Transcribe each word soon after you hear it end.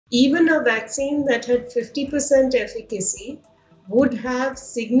Even a vaccine that had 50% efficacy would have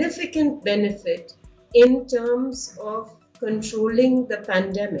significant benefit in terms of controlling the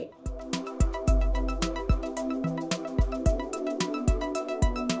pandemic.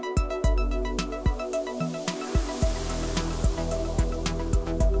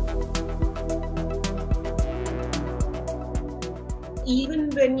 Even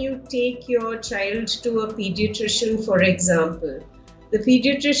when you take your child to a pediatrician, for example, the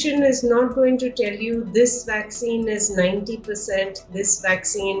pediatrician is not going to tell you this vaccine is 90%, this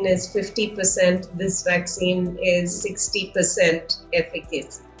vaccine is 50%, this vaccine is 60%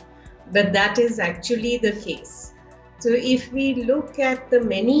 efficacy. But that is actually the case. So if we look at the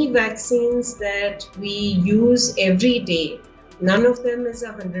many vaccines that we use every day, none of them is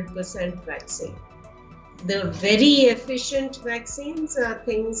 100% vaccine. The very efficient vaccines are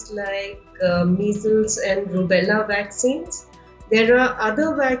things like measles and rubella vaccines. There are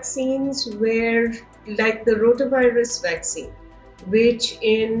other vaccines where, like the rotavirus vaccine, which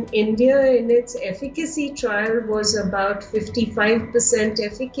in India in its efficacy trial was about 55%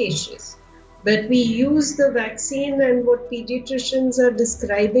 efficacious. But we use the vaccine, and what pediatricians are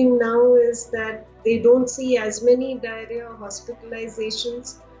describing now is that they don't see as many diarrhea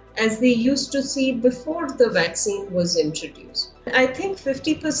hospitalizations as they used to see before the vaccine was introduced. I think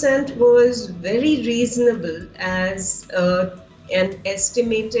 50% was very reasonable as an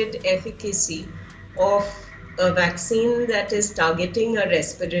estimated efficacy of a vaccine that is targeting a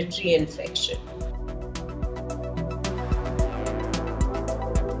respiratory infection.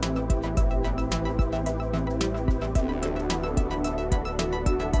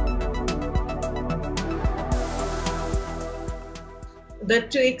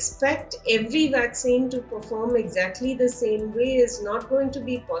 But to expect every vaccine to perform exactly the same way is not going to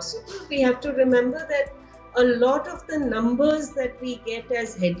be possible. We have to remember that a lot of the numbers that we get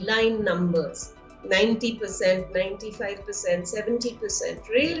as headline numbers, 90%, 95%, 70%,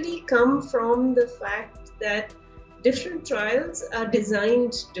 really come from the fact that different trials are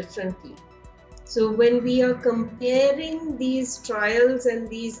designed differently. So when we are comparing these trials and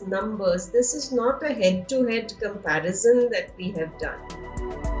these numbers, this is not a head-to-head comparison that we have done.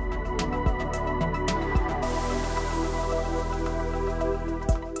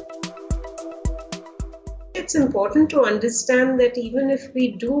 It's important to understand that even if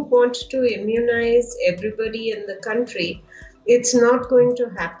we do want to immunize everybody in the country, it's not going to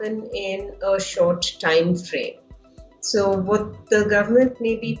happen in a short time frame. So what the government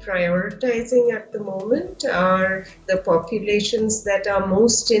may be prioritizing at the moment are the populations that are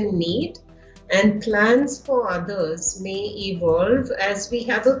most in need, and plans for others may evolve as we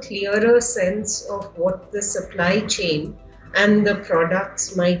have a clearer sense of what the supply chain and the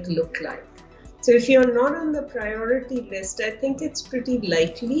products might look like. So if you're not on the priority list, I think it's pretty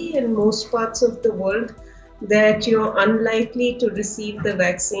likely in most parts of the world that you're unlikely to receive the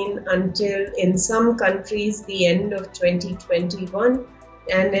vaccine until, in some countries, the end of 2021,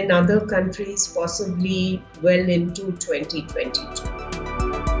 and in other countries, possibly well into 2022.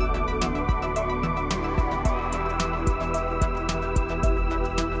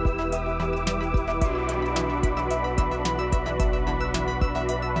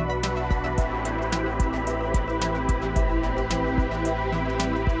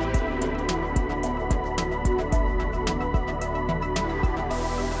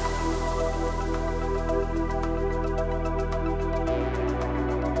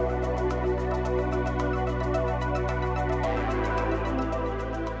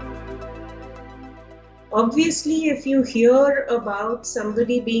 Obviously, if you hear about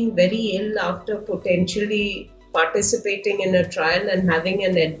somebody being very ill after potentially participating in a trial and having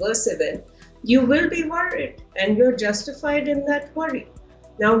an adverse event, you will be worried, and you're justified in that worry.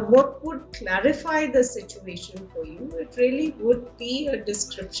 Now, what would clarify the situation for you? It really would be a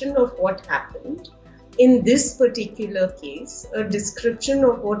description of what happened in this particular case, a description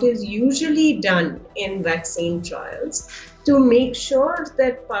of what is usually done in vaccine trials to make sure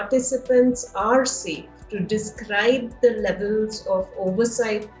that participants are safe, to describe the levels of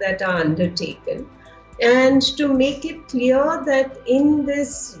oversight that are undertaken, and to make it clear that in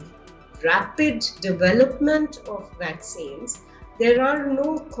this rapid development of vaccines, there are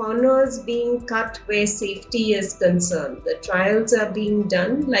no corners being cut where safety is concerned. The trials are being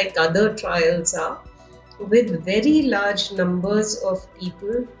done like other trials are, with very large numbers of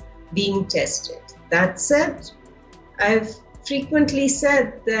people being tested. That said, I've frequently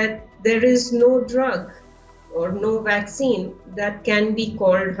said that there is no drug or no vaccine that can be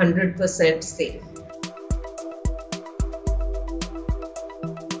called 100% safe.